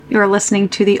You are listening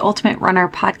to the Ultimate Runner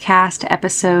Podcast,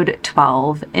 Episode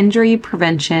 12, Injury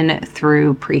Prevention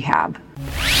Through Prehab.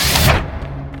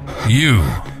 You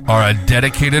are a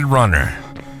dedicated runner.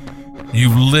 You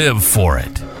live for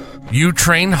it. You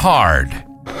train hard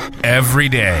every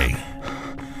day.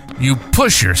 You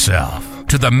push yourself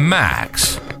to the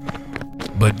max,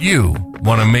 but you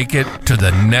want to make it to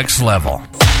the next level.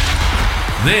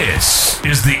 This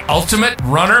is the Ultimate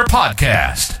Runner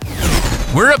Podcast.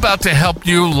 We're about to help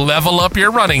you level up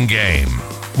your running game.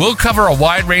 We'll cover a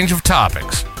wide range of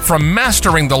topics, from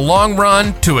mastering the long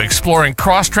run to exploring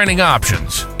cross-training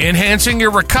options, enhancing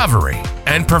your recovery,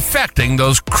 and perfecting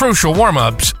those crucial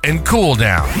warm-ups and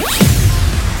cool-downs.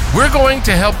 We're going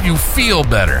to help you feel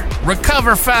better,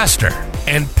 recover faster,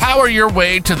 and power your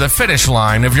way to the finish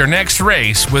line of your next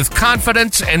race with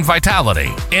confidence and vitality.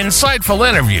 Insightful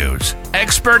interviews,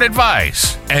 expert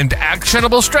advice, and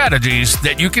actionable strategies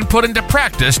that you can put into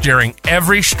practice during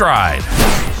every stride.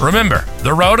 Remember,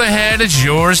 the road ahead is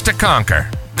yours to conquer.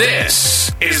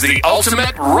 This is the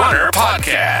Ultimate Runner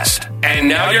Podcast. And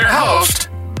now your host,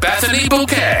 Bethany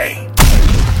Bouquet.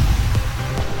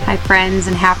 Hi, friends,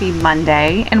 and happy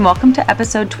Monday, and welcome to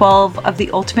episode 12 of the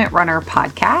Ultimate Runner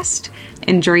Podcast,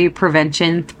 Injury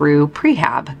Prevention Through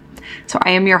Prehab. So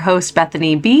I am your host,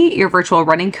 Bethany B., your virtual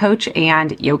running coach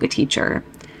and yoga teacher.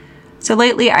 So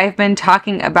lately, I've been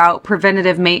talking about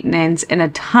preventative maintenance in a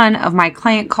ton of my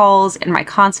client calls and my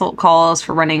consult calls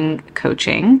for running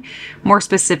coaching. More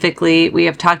specifically, we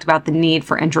have talked about the need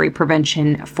for injury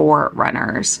prevention for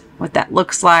runners, what that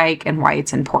looks like, and why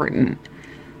it's important.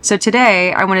 So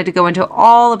today, I wanted to go into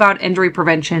all about injury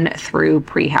prevention through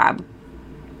prehab.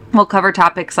 We'll cover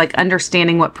topics like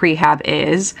understanding what prehab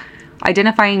is,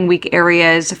 identifying weak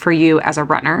areas for you as a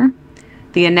runner,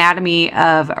 the anatomy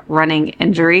of running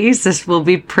injuries. This will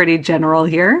be pretty general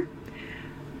here.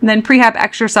 And then prehab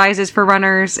exercises for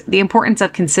runners, the importance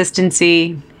of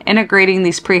consistency, integrating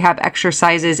these prehab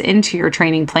exercises into your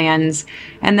training plans,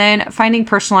 and then finding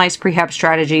personalized prehab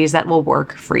strategies that will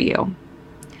work for you.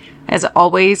 As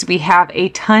always, we have a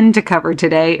ton to cover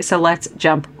today, so let's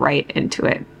jump right into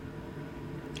it.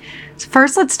 So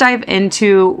first, let's dive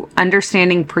into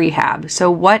understanding prehab. So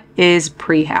what is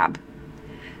prehab?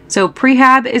 So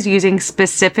prehab is using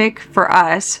specific, for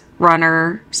us,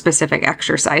 runner-specific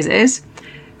exercises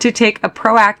to take a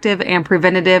proactive and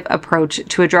preventative approach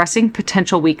to addressing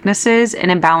potential weaknesses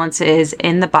and imbalances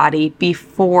in the body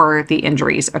before the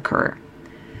injuries occur.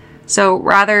 So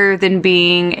rather than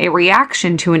being a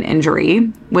reaction to an injury,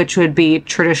 which would be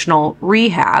traditional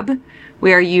rehab,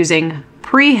 we are using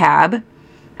prehab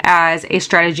as a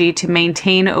strategy to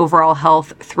maintain overall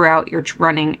health throughout your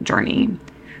running journey.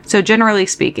 So generally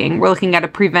speaking, we're looking at a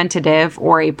preventative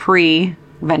or a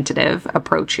preventative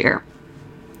approach here.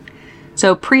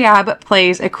 So prehab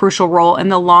plays a crucial role in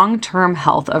the long-term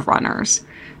health of runners.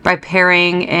 By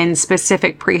pairing in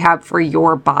specific prehab for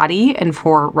your body and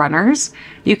for runners,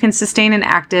 you can sustain an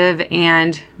active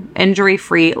and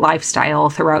injury-free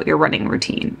lifestyle throughout your running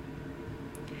routine.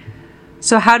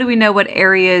 So how do we know what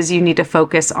areas you need to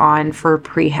focus on for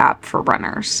prehab for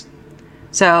runners?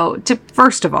 So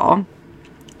first of all,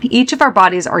 each of our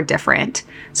bodies are different.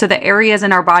 So the areas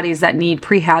in our bodies that need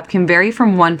prehab can vary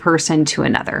from one person to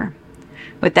another.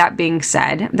 With that being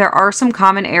said, there are some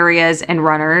common areas in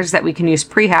runners that we can use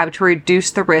prehab to reduce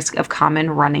the risk of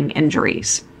common running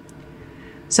injuries.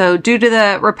 So due to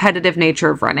the repetitive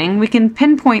nature of running, we can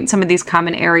pinpoint some of these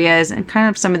common areas and kind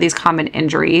of some of these common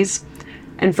injuries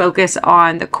and focus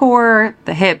on the core,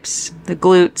 the hips, the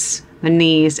glutes, the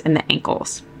knees, and the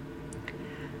ankles.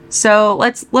 So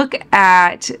let's look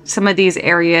at some of these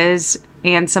areas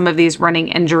and some of these running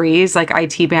injuries like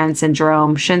IT band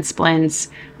syndrome, shin splints,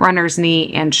 runner's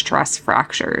knee, and stress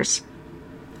fractures.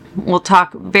 We'll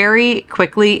talk very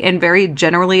quickly and very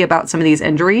generally about some of these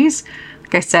injuries.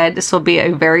 Like I said, this will be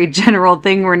a very general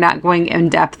thing. We're not going in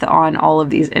depth on all of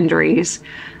these injuries,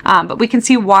 but we can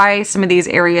see why some of these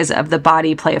areas of the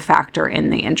body play a factor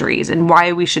in the injuries and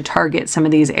why we should target some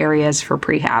of these areas for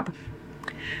prehab.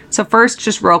 So first,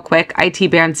 just real quick,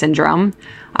 IT band syndrome.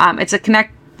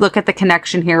 Look at the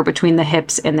connection here between the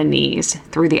hips and the knees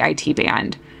through the IT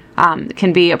band. It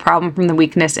can be a problem from the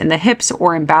weakness in the hips or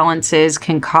imbalances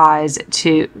can cause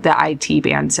to the IT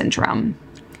band syndrome.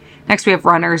 Next, we have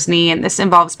runner's knee, and this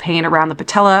involves pain around the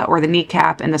patella or the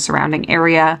kneecap and the surrounding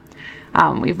area.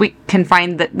 We can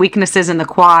find that weaknesses in the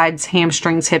quads,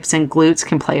 hamstrings, hips, and glutes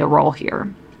can play a role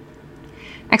here.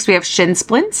 Next, we have shin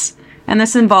splints. And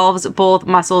this involves both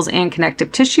muscles and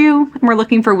connective tissue. And we're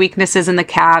looking for weaknesses in the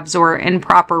calves or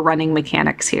improper running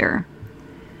mechanics here.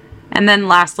 And then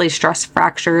lastly, stress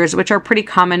fractures, which are pretty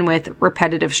common with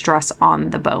repetitive stress on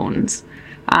the bones.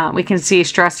 We can see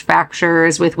stress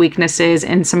fractures with weaknesses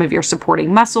in some of your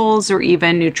supporting muscles or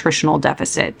even nutritional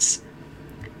deficits.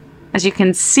 As you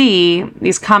can see,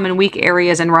 these common weak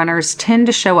areas in runners tend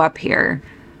to show up here.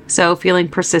 So feeling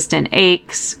persistent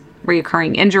aches,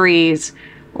 recurring injuries,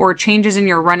 or changes in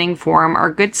your running form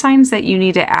are good signs that you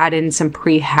need to add in some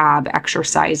prehab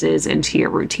exercises into your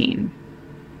routine.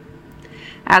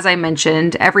 As I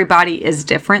mentioned, every body is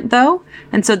different though,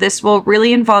 and so this will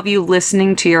really involve you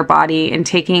listening to your body and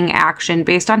taking action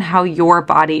based on how your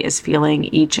body is feeling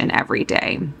each and every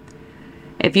day.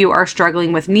 If you are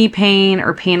struggling with knee pain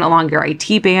or pain along your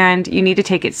IT band, you need to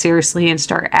take it seriously and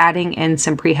start adding in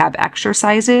some prehab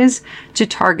exercises to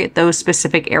target those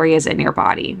specific areas in your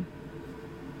body.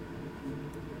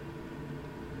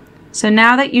 So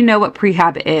now that you know what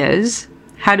prehab is,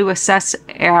 how to assess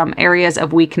areas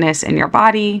of weakness in your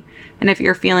body, and if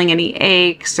you're feeling any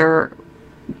aches or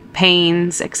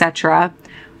pains, etc.,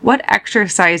 what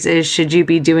exercises should you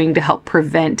be doing to help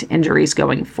prevent injuries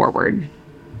going forward?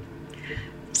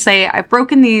 Say I've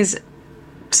broken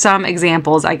some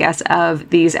examples, of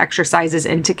these exercises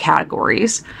into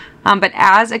categories. But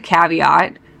as a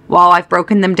caveat, while I've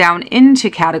broken them down into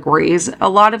categories, a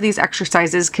lot of these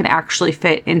exercises can actually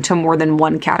fit into more than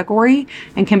one category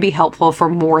and can be helpful for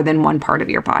more than one part of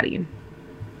your body.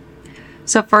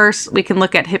 So first, we can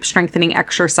look at hip strengthening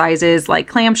exercises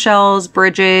like clamshells,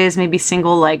 bridges, maybe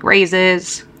single leg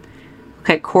raises. Look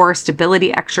at core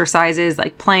stability exercises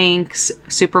like planks,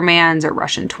 Supermans, or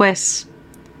Russian twists.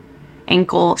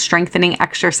 Ankle strengthening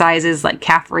exercises like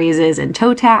calf raises and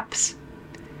toe taps.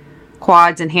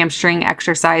 Quads and hamstring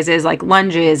exercises like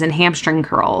lunges and hamstring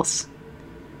curls.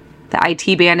 The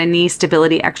IT band and knee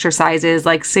stability exercises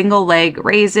like single leg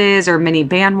raises or mini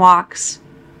band walks.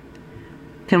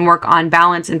 Can work on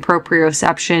balance and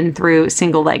proprioception through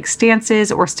single leg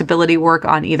stances or stability work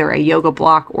on either a yoga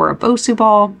block or a Bosu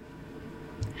ball.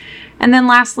 And then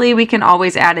lastly, we can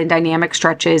always add in dynamic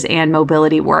stretches and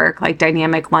mobility work like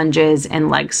dynamic lunges and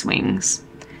leg swings.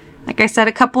 Like I said,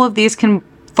 a couple of these can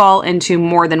fall into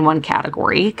more than one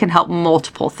category, can help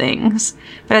multiple things.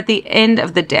 But at the end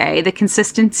of the day, the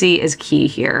consistency is key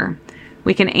here.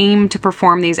 We can aim to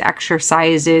perform these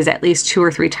exercises at least 2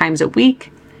 or 3 times a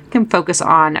week, can focus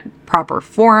on proper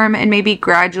form and maybe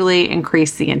gradually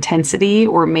increase the intensity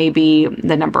or maybe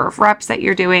the number of reps that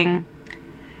you're doing.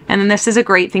 And then this is a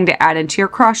great thing to add into your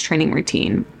cross training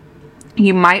routine.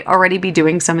 You might already be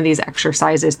doing some of these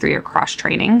exercises through your cross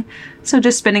training. So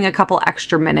just spending a couple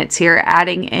extra minutes here,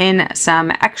 adding in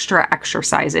some extra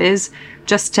exercises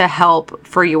just to help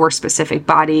for your specific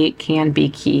body can be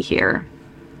key here.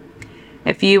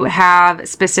 If you have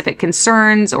specific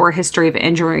concerns or history of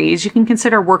injuries, you can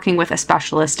consider working with a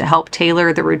specialist to help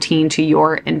tailor the routine to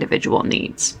your individual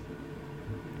needs.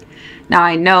 Now,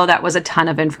 I know that was a ton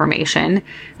of information,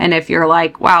 and if you're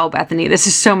like, wow, Bethany, this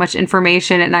is so much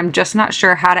information, and I'm just not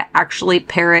sure how to actually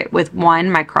pair it with 1,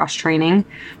 my cross training,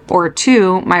 or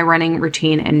 2, my running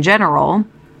routine in general.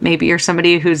 Maybe you're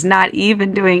somebody who's not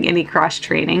even doing any cross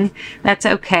training. That's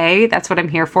okay. That's what I'm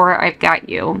here for. I've got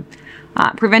you.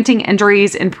 Preventing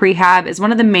injuries in prehab is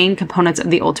one of the main components of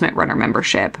the Ultimate Runner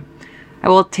membership. I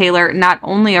will tailor not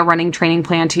only a running training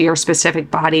plan to your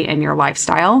specific body and your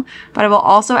lifestyle, but I will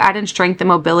also add in strength and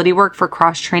mobility work for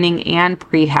cross-training and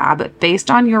prehab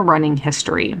based on your running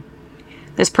history.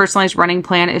 This personalized running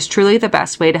plan is truly the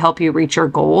best way to help you reach your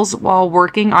goals while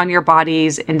working on your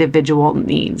body's individual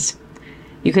needs.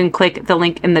 You can click the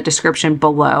link in the description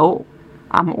below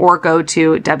or go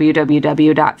to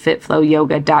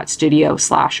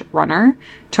www.fitflowyoga.studio/runner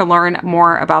to learn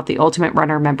more about the Ultimate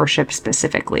Runner membership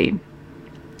specifically.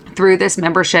 Through this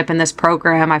membership and this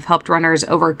program, I've helped runners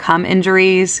overcome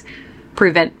injuries,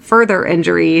 prevent further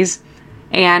injuries,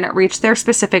 and reach their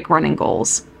specific running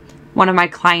goals. One of my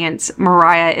clients,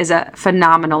 Mariah, is a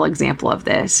phenomenal example of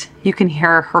this. You can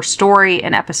hear her story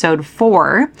in episode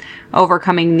 4,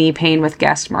 Overcoming Knee Pain with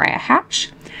guest Mariah Hatch.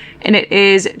 And it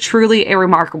is truly a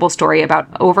remarkable story about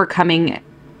overcoming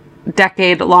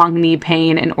decade-long knee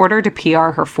pain in order to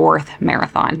PR her 4th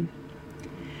marathon.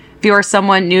 If you are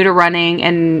someone new to running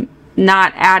and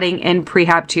not adding in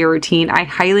prehab to your routine, I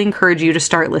highly encourage you to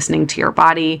start listening to your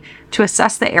body to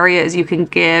assess the areas you can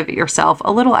give yourself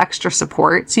a little extra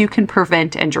support so you can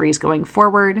prevent injuries going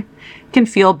forward, can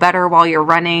feel better while you're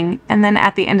running, and then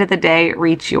at the end of the day,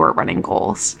 reach your running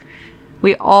goals.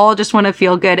 We all just want to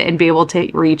feel good and be able to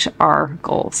reach our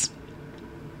goals.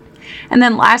 And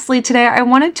then lastly, today, I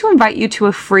wanted to invite you to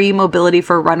a free Mobility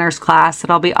for Runners class that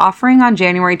I'll be offering on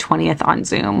January 20th on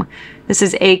Zoom. This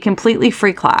is a completely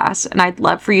free class, and I'd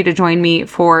love for you to join me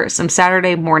for some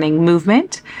Saturday morning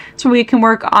movement so we can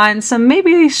work on some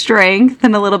maybe strength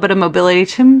and a little bit of mobility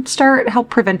to help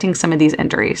preventing some of these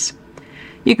injuries.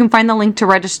 You can find the link to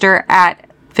register at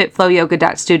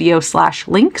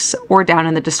fitflowyoga.studio/links or down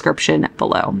in the description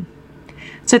below.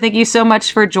 So thank you so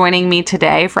much for joining me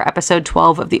today for episode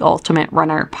 12 of the Ultimate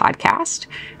Runner podcast.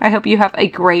 I hope you have a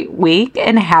great week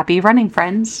and happy running,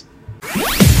 friends.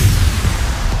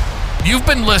 You've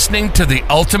been listening to the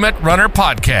Ultimate Runner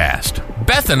podcast.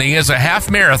 Bethany is a half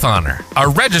marathoner, a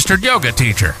registered yoga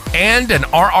teacher, and an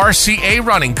RRCA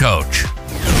running coach.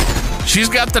 She's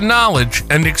got the knowledge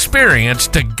and experience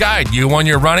to guide you on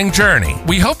your running journey.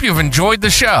 We hope you've enjoyed the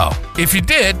show. If you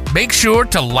did, make sure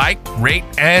to like, rate,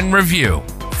 and review.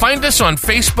 Find us on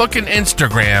Facebook and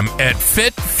Instagram at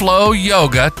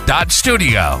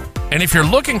fitflowyoga.studio. And if you're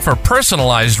looking for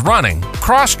personalized running,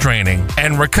 cross-training,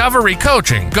 and recovery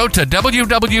coaching, go to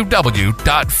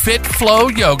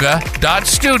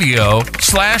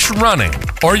www.fitflowyoga.studio/running.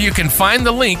 Or you can find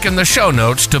the link in the show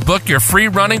notes to book your free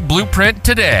running blueprint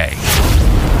today.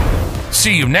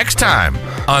 See you next time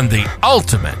on the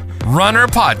Ultimate Runner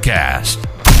Podcast.